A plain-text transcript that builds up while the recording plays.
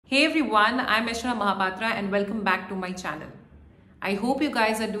Hey everyone, I'm Aishwarya Mahapatra and welcome back to my channel. I hope you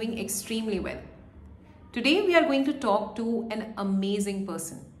guys are doing extremely well. Today we are going to talk to an amazing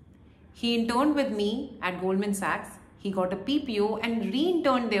person. He interned with me at Goldman Sachs. He got a PPO and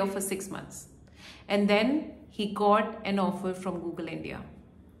re-interned there for 6 months. And then he got an offer from Google India.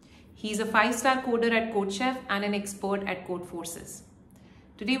 He's a 5-star coder at CodeChef and an expert at Codeforces.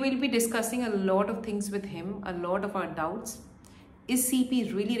 Today we'll be discussing a lot of things with him, a lot of our doubts. Is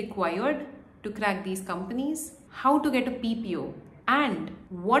CP really required to crack these companies? How to get a PPO? And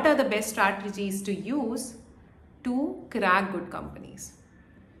what are the best strategies to use to crack good companies?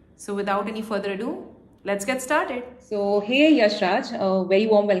 So without any further ado, let's get started. So hey Yashraj, a very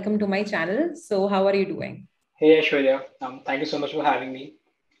warm welcome to my channel. So how are you doing? Hey Aishwarya, thank you so much for having me.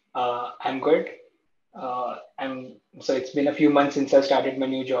 I'm good. So it's been a few months since I started my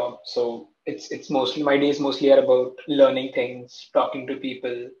new job. So it's mostly my days mostly are about learning things, talking to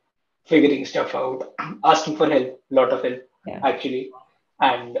people, figuring stuff out, asking for help, lot of help actually,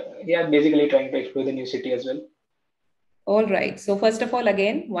 and basically trying to explore the new city as well. All right. So first of all,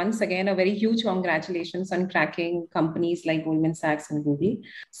 once again, a very huge congratulations on cracking companies like Goldman Sachs and Google.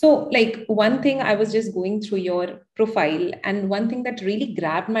 So like one thing, I was just going through your profile, and one thing that really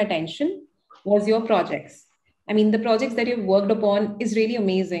grabbed my attention was your projects. I mean, the projects that you've worked upon is really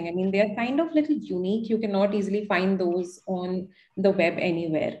amazing. I mean, they're kind of little unique. You cannot easily find those on the web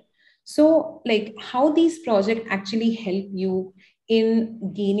anywhere. So like how these projects actually help you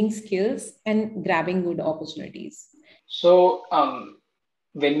in gaining skills and grabbing good opportunities. So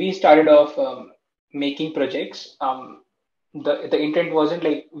when we started off making projects, the intent wasn't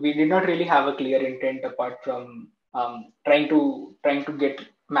like we did not really have a clear intent apart from trying to get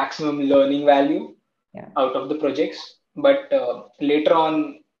maximum learning value out of the projects. But later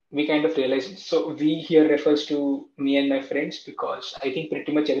on, we kind of realized. So we here refers to me and my friends because I think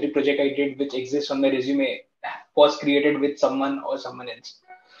pretty much every project I did which exists on my resume was created with someone or someone else.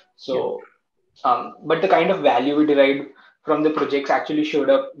 So. But the kind of value we derived from the projects actually showed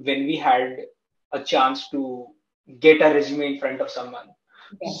up when we had a chance to get a resume in front of someone.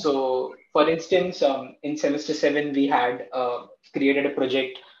 Yeah. So, for instance, in semester 7, we had created a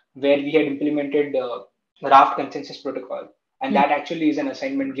project where we had implemented the Raft consensus protocol, and that actually is an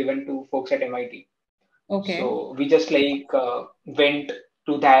assignment given to folks at MIT. Okay. So we just went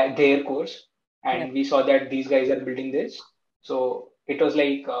to their course, and we saw that these guys are building this. So it was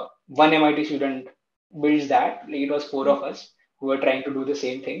one MIT student builds that. Like, it was 4 of us who were trying to do the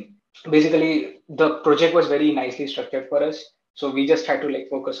same thing. Basically, the project was very nicely structured for us. So we just had to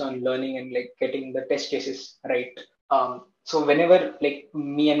focus on learning and getting the test cases right. So whenever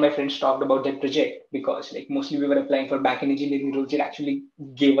me and my friends talked about that project, because mostly we were applying for back-end engineering roles, it actually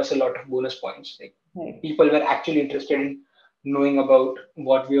gave us a lot of bonus points. People were actually interested in knowing about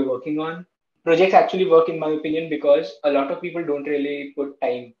what we were working on. Projects actually work, in my opinion, because a lot of people don't really put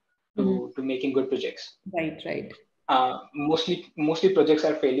time to making good projects. Right. Mostly projects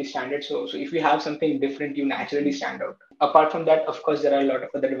are fairly standard. So if you have something different, you naturally stand out. Apart from that, of course, there are a lot of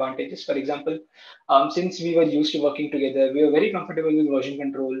other advantages. For example, since we were used to working together, we were very comfortable with version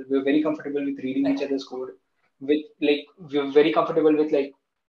control. We were very comfortable with reading each other's code. We were very comfortable with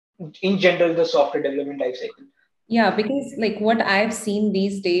in general the software development life cycle. Yeah, because what I've seen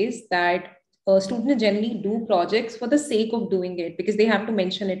these days that students generally do projects for the sake of doing it because they have to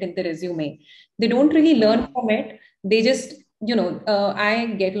mention it in the resume. They don't really learn from it. They just,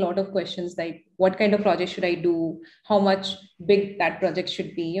 I get a lot of questions like, what kind of project should I do? How much big that project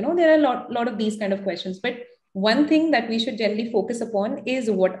should be? There are a lot of these kind of questions. But one thing that we should generally focus upon is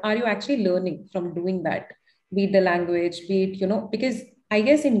what are you actually learning from doing that? Be it the language, be it, because I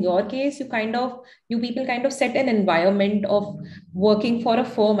guess in your case, you people kind of set an environment of working for a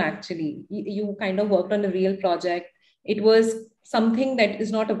firm actually. You kind of worked on a real project. It was something that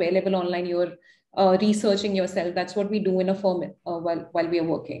is not available online. You're researching yourself. That's what we do in a firm while we are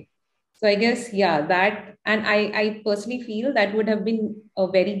working. So I guess, that, and I personally feel that would have been a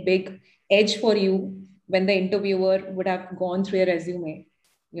very big edge for you when the interviewer would have gone through your resume.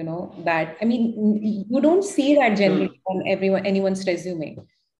 That, I mean, you don't see that generally on anyone's resume.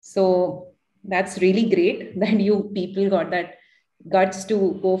 So that's really great that you people got that guts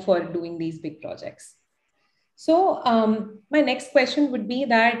to go for doing these big projects. So my next question would be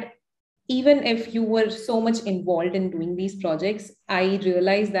that even if you were so much involved in doing these projects, I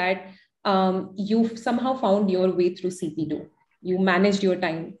realized that you somehow found your way through CP2. You managed your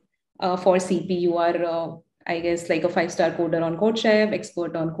time for CP. You are, I guess, like a 5-star coder on CodeChef,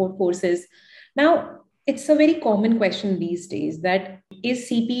 expert on Codeforces. Now, it's a very common question these days that is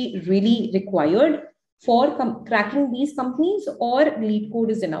CP really required for cracking these companies, or lead code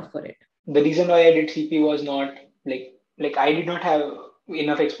is enough for it? The reason why I did CP was not like I did not have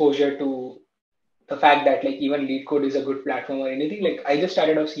enough exposure to the fact that like even lead code is a good platform or anything. Like I just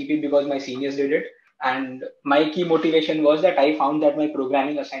started off CP because my seniors did it, and my key motivation was that I found that my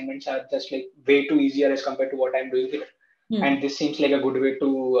programming assignments are just like way too easier as compared to what I'm doing here, and this seems like a good way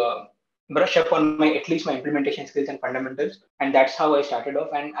to brush up on my at least my implementation skills and fundamentals, and that's how I started off.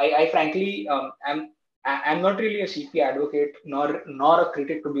 And I frankly I'm not really a CP advocate nor a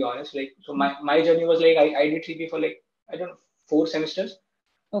critic, to be honest. Like so my journey was like I did CP for like I don't know 4 semesters.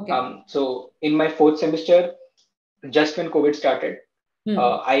 Okay. So in my fourth semester, just when COVID started,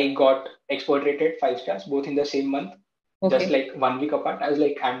 I got export rated 5 stars, both in the same month, just Okay. like 1 week apart. I was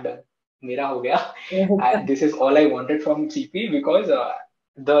like, I'm done. Mera ho gaya. Okay. This is all I wanted from CP because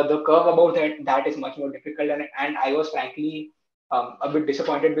the curve about that is much more difficult, and I was frankly a bit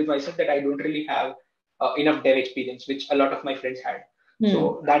disappointed with myself that I don't really have enough dev experience, which a lot of my friends had.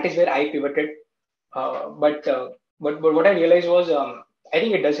 So that is where I pivoted. But what I realized was I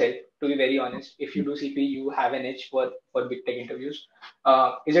think it does help, to be very honest. If you do CP, you have an edge for big tech interviews.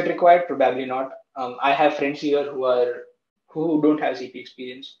 Is it required? Probably not. I have friends here who don't have CP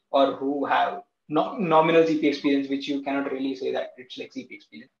experience or who have nominal CP experience, which you cannot really say that it's like CP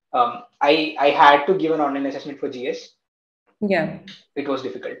experience. I had to give an online assessment for GS. Yeah. It was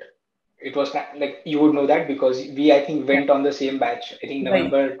difficult. It was like you would know that because we I think went on the same batch. I think Right.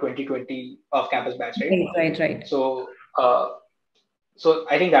 November 2020 off campus batch, right? Right. So so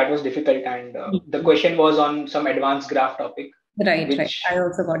I think that was difficult, and the question was on some advanced graph topic, Right. I which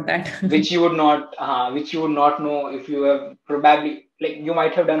also got that. which you would not know if you have probably like you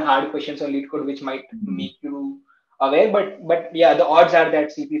might have done hard questions on lead code, which might make you aware. But yeah, the odds are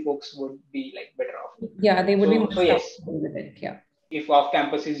that CP folks would be like better off. Yeah, they would be more So yes, comfortable with it. Yeah. if off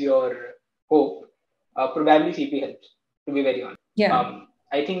campus is your hope, probably CP helps. To be very honest, Yeah.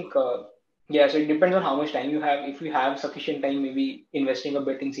 I think yeah. So it depends on how much time you have. If you have sufficient time, maybe investing a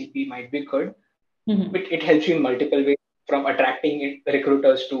bit in CP might be good. But it helps you in multiple ways, from attracting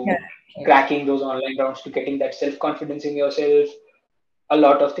recruiters Yeah. to cracking those online rounds to getting that self confidence in yourself. A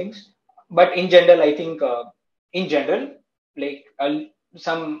lot of things, but in general, I think in general, like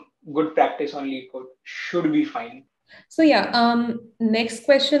some good practice on lead code should be fine. So yeah, next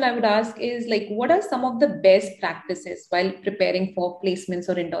question I would ask is like, what are some of the best practices while preparing for placements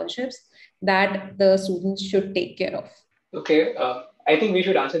or internships that the students should take care of? Okay, I think we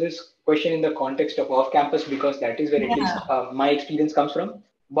should answer this question in the context of off-campus because that is where at least Yeah. my experience comes from.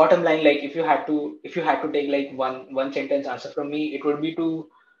 Bottom line, like if you had to take like one sentence answer from me, it would be to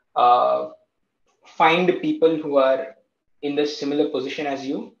uh, find people who are in the similar position as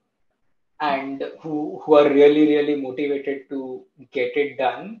you and who are really motivated to get it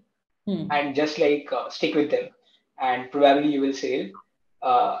done, and just like stick with them, and probably you will sail.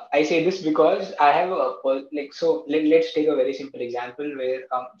 I say this because I have like so let's take a very simple example where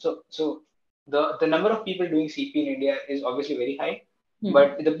so the number of people doing CP in India is obviously very high,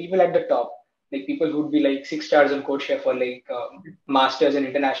 but the people at the top, like people who'd be like 6 stars on CodeChef or like masters and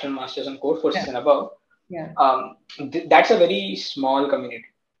international masters on Codeforces Yeah. and above, Yeah. that's a very small community.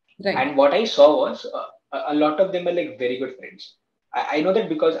 Right. And what I saw was a lot of them are like very good friends. I know that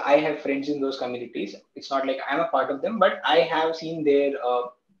because I have friends in those communities. It's not like I'm a part of them, but I have seen their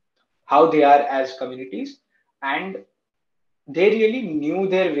how they are as communities, and they really knew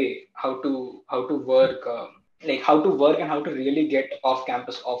their way how to work, like how to work and how to really get off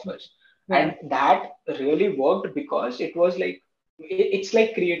campus offers. Yeah. And that really worked because it was like it's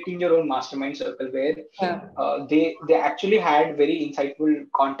like creating your own mastermind circle where Yeah. they actually had very insightful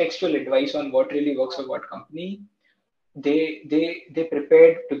contextual advice on what really works for what company. They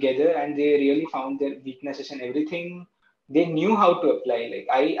prepared together and they really found their weaknesses and everything. They knew how to apply. Like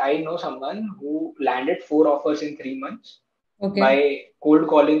I know someone who landed 4 offers in 3 months by Okay. cold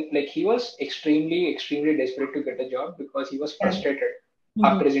calling. Like he was extremely desperate to get a job because he was Yeah. frustrated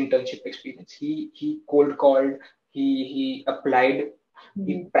after his internship experience. He cold called, he applied,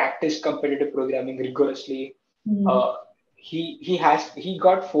 he practiced competitive programming rigorously. uh, he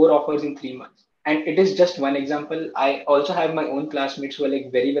got 4 offers in 3 months, and it is just one example. I also have my own classmates who are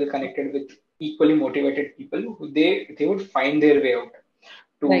like very well connected with equally motivated people who they would find their way out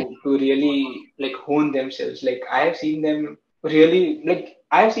Right. to really like hone themselves. Like I have seen them really, like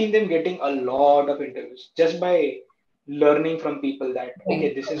I have seen them getting a lot of interviews just by learning from people that okay,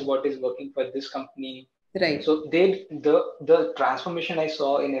 Right. this is what is working for this company. Right. So the transformation I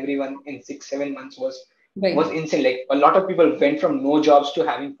saw in everyone in 6 7 months was Right. insane. Like a lot of people went from no jobs to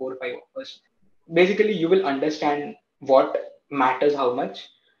having 4 5 offers. Basically, you will understand what matters how much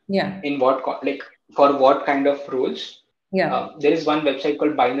Yeah. in what like for what kind of roles. Yeah. There is one website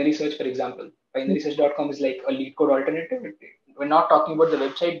called Binary Search, for example. BinarySearch.com is like a lead code alternative. We're not talking about the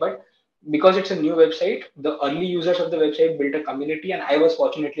website, but because it's a new website, the early users of the website built a community, and I was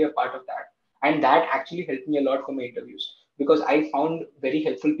fortunately a part of that. And that actually helped me a lot for my interviews because I found very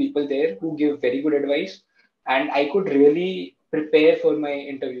helpful people there who give very good advice, and I could really prepare for my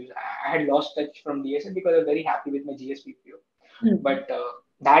interviews. I had lost touch from DSL because I was very happy with my GSPPO, Mhm. but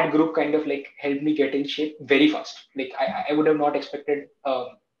that group kind of like helped me get in shape very fast. Like I would have not expected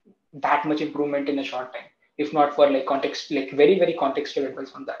that much improvement in a short time, if not for like context, like very, very contextual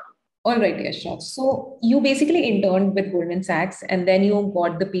advice on that. All right, Yashraj. So you basically interned with Goldman Sachs and then you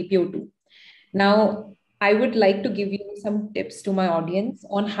got the PPO too. Now, I would like to give you some tips to my audience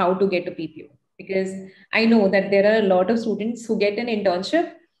on how to get a PPO because I know that there are a lot of students who get an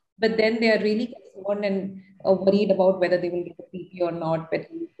internship, but then they are really concerned and worried about whether they will get a PPO or not, whether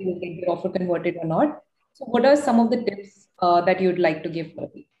they will get their offer converted or not. So, what are some of the tips that you'd like to give for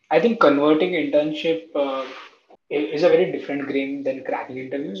people? I think converting internship is a very different game than cracking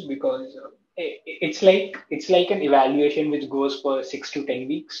interviews because it's like an evaluation which goes for 6 to 10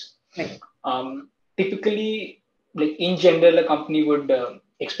 weeks. Right. Typically, like in general, a company would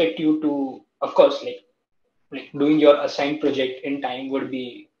expect you to, of course, like doing your assigned project in time would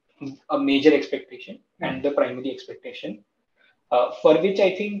be a major expectation Yeah. and the primary expectation, for which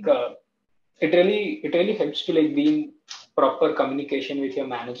I think it really helps to like be in proper communication with your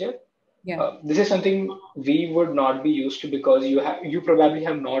manager. Yeah. This is something we would not be used to because you probably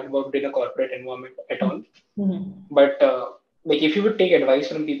have not worked in a corporate environment at all. Mhm. But like if you would take advice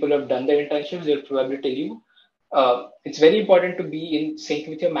from people who have done their internships, they'll probably tell you it's very important to be in sync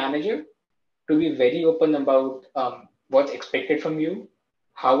with your manager, to be very open about what's expected from you.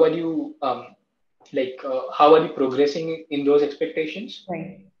 How are you how are you progressing in those expectations?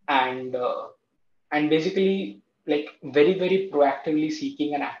 Right. And basically like very, very proactively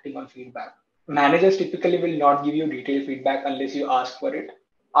seeking and acting on feedback. Managers typically will not give you detailed feedback unless you ask for it.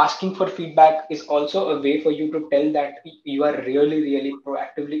 Asking for feedback is also a way for you to tell that you are really, really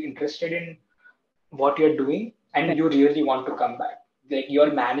proactively interested in what you're doing and Right. you really want to come back. Like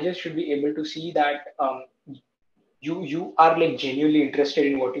your managers should be able to see that you are like genuinely interested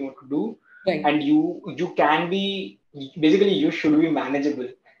in what you want to do, Right. and you can be, basically you should be manageable.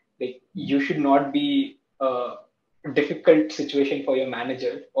 Like you should not be a difficult situation for your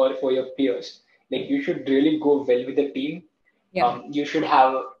manager or for your peers. Like you should really go well with the team. Yeah. You should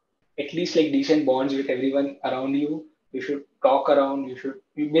have at least like decent bonds with everyone around you. You should talk around.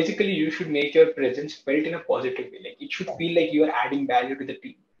 Basically you should make your presence felt in a positive way. Like it should feel like you are adding value to the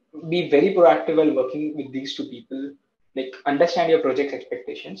team. Be very proactive while working with these two people. Like understand your project's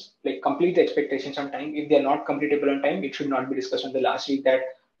expectations. Like complete the expectations on time. If they are not completable on time, it should not be discussed on the last week that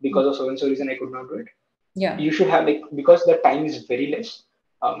because of so and so reason I could not do it. Yeah. You should have like, because the time is very less.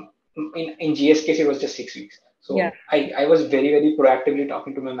 In GS case it was just 6 weeks. Yeah. So I was very, very proactively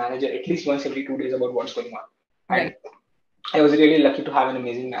talking to my manager at least once every 2 days about what's going on. And Right. I was really lucky to have an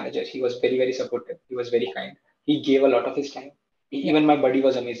amazing manager. He was very, very supportive. He was very kind. He gave a lot of his time. Yeah. Even my buddy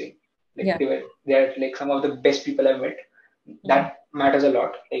was amazing. Like Yeah. they're like some of the best people I've met. Mhm. That matters a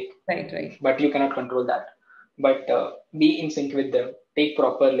lot. Like, Right. Right. but you cannot control that. But be in sync with them. Take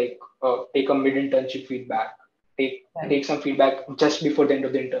proper take a mid internship feedback. Take Right. some feedback just before the end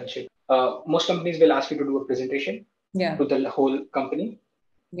of the internship. Most companies will ask you to do a presentation Yeah. to the whole company,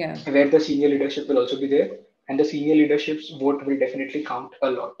 Yeah. where the senior leadership will also be there, and the senior leadership's vote will definitely count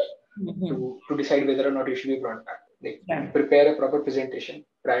a lot Mhm. to decide whether or not you should be brought back. Like Yeah. prepare a proper presentation,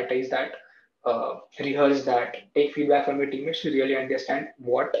 prioritize that, rehearse that, take feedback from your teammates to really understand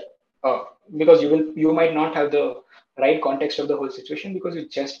what, uh, because you might not have the right context of the whole situation because you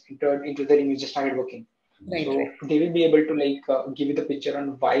just entered into the ring, you just started working. Right. Right. So they will be able to give you the picture on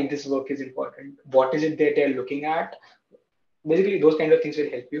why this work is important, what is it that they're looking at. Basically, those kind of things will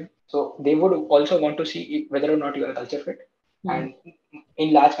help you. So they would also want to see whether or not you are a culture fit. Mhm. And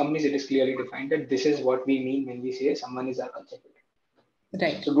in large companies, it is clearly defined that this is what we mean when we say someone is a culture fit.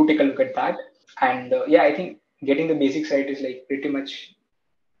 Right. So do take a look at that. And yeah, I think getting the basics right is like pretty much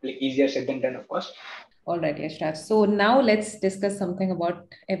like easier said than done, of course. All right, Yashraj. So now let's discuss something about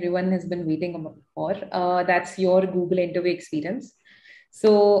everyone has been waiting for. That's your Google interview experience.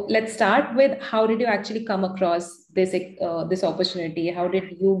 So let's start with how did you actually come across this opportunity? How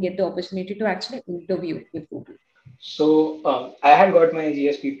did you get the opportunity to actually interview with Google? So I had got my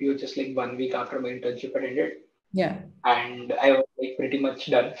GSPPO just like 1 week after my internship had ended, Yeah. and I was like pretty much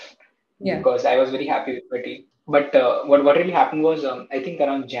done Yeah. because I was very happy with my team. But what really happened was, I think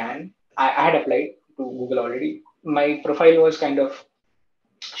around Jan, I had applied to Google already. My profile was kind of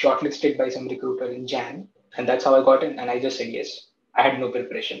shortlisted by some recruiter in Jan, and that's how I got in. And I just said yes. I had no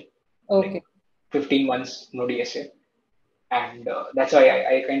preparation, Okay. like 15 months, no DSA, and that's why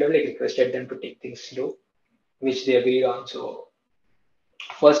I kind of like requested them to take things slow, which they agreed on. So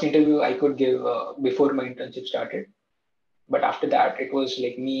first interview I could give before my internship started, but after that it was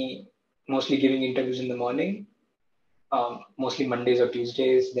like me mostly giving interviews in the morning, mostly Mondays or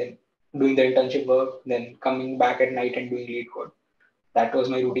Tuesdays, then doing the internship work, then coming back at night and doing lead code. That was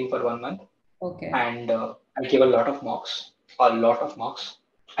my routine for 1 month, Okay. and I gave a lot of mocks, a lot of mocks.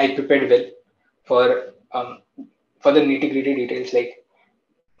 I prepared well for for the nitty gritty details, like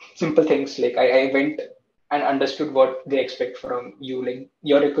simple things. Like I went and understood what they expect from you. Like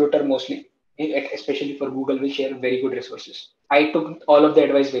your recruiter mostly, especially for Google, will share very good resources. I took all of the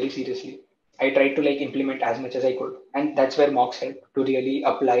advice very seriously. I tried to like implement as much as I could, and that's where mocks help to really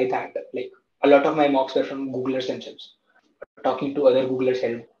apply that. Like a lot of my mocks were from Googlers themselves. Talking to other Googlers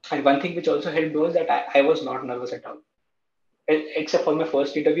helped. And one thing which also helped was that I was not nervous at all, except for my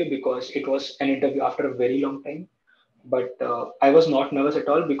first interview because it was an interview after a very long time. But I was not nervous at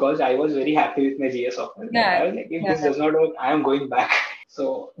all because I was very happy with my GS offer. That Yeah. I was like, if Yeah. this does not work, I am going back.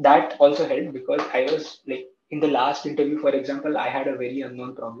 So that also helped because I was like, in the last interview, for example, I had a very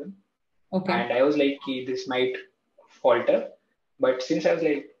unknown problem Okay. and I was like, this might falter. But since I was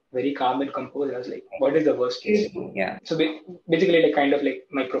like very calm and composed, I was like, what is the worst case? Yeah. So basically, like kind of like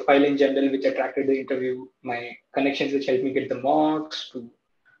my profile in general, which attracted the interview, my connections, which helped me get the mocks, to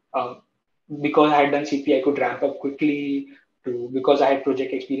um, because I had done CP, I could ramp up quickly. To because I had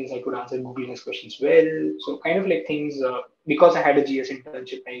project experience, I could answer Google News questions well. So kind of like things. Because I had a GS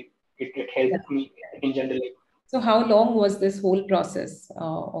internship, it Yeah. helped me in general. So how long was this whole process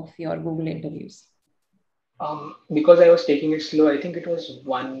of your Google interviews? Because I was taking it slow, I think it was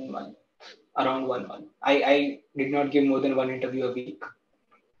 1 month, around 1 month. I did not give more than one interview a week.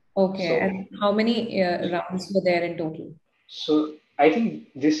 Okay. So And how many rounds were there in total? So I think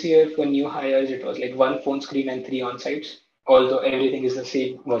this year for new hires, it was like one phone screen and three on-sites, although everything is the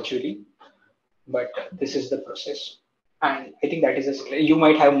same virtually. But this is the process. And I think that is you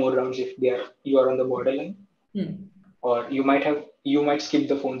might have more rounds if you are on the borderline, Hmm. or you might skip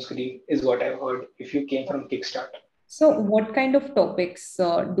the phone screen, is what I've heard if you came from Kickstart. So what kind of topics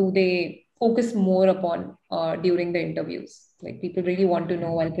do they focus more upon during the interviews? Like people really want to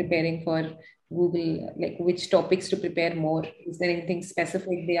know while preparing for Google, like which topics to prepare more. Is there anything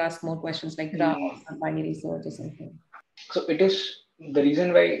specific they ask more questions like graphs Mm, or binary search or something? So it is the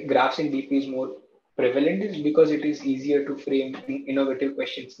reason why graphs in DP is more prevalent is because it is easier to frame innovative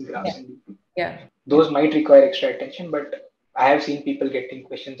questions in Yeah. graphs in DP. Yeah. Those might require extra attention, but I have seen people getting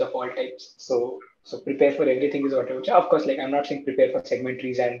questions of all types. So prepare for everything is what I would say. Of course, like I'm not saying prepare for segment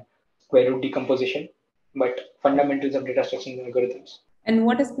trees and square root decomposition, but fundamentals of data structuring and algorithms. And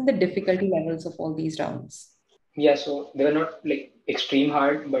what has been the difficulty levels of all these rounds? Yeah, so they were not like extreme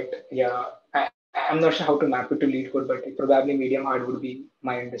hard, but yeah, I'm not sure how to map it to lead code, but probably medium hard would be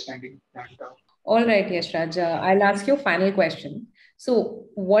my understanding. And All right, Yashraj, I'll ask you a final question. So,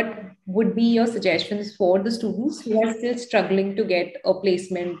 what would be your suggestions for the students who are still struggling to get a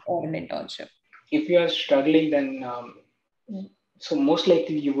placement or an internship? if you are struggling, then so most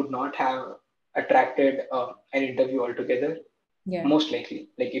likely you would not have attracted an interview altogether. Yeah, Most likely,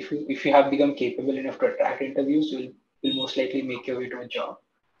 like if you have become capable enough to attract interviews, you'll most likely make your way to a job.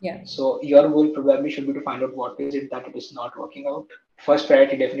 yeah, So your goal probably should be to find out what is it that it is not working out. First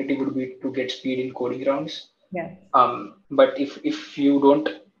priority definitely would be to get speed in coding rounds. yeah, But if you don't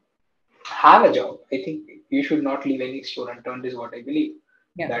have a job, I think you should not leave any stone unturned. Is what I believe.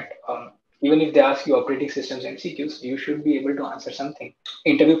 yeah. That even if they ask you operating systems MCQs, you should be able to answer something.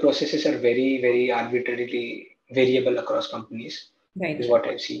 Interview processes are very arbitrarily variable across companies, is Right. what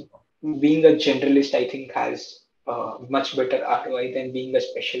I've seen. Being a generalist, I think, has much better ROI than being a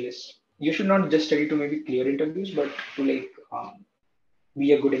specialist. You should not just study to maybe clear interviews, but to like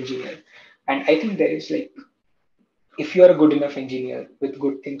be a good engineer. And I think there is like, if you are a good enough engineer with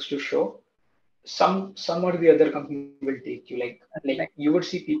good things to show, some or the other company will take you. Like Right. you would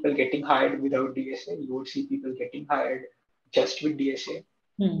see people getting hired without DSA. You would see people getting hired just with DSA.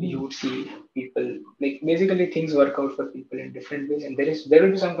 You Mhm. would see people like basically things work out for people in different ways, and there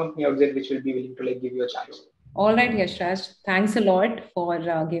will be some company out there which will be willing to like give you a chance. All right, Yashraj, thanks a lot for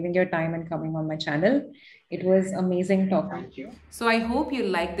giving your time and coming on my channel. It was amazing talking. Thank you. So I hope you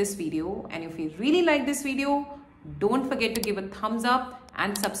like this video, and if you really like this video, don't forget to give a thumbs up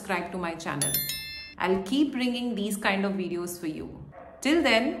and subscribe to my channel. I'll keep bringing these kind of videos for you. Till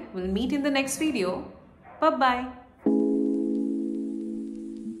then, we'll meet in the next video. Bye-bye.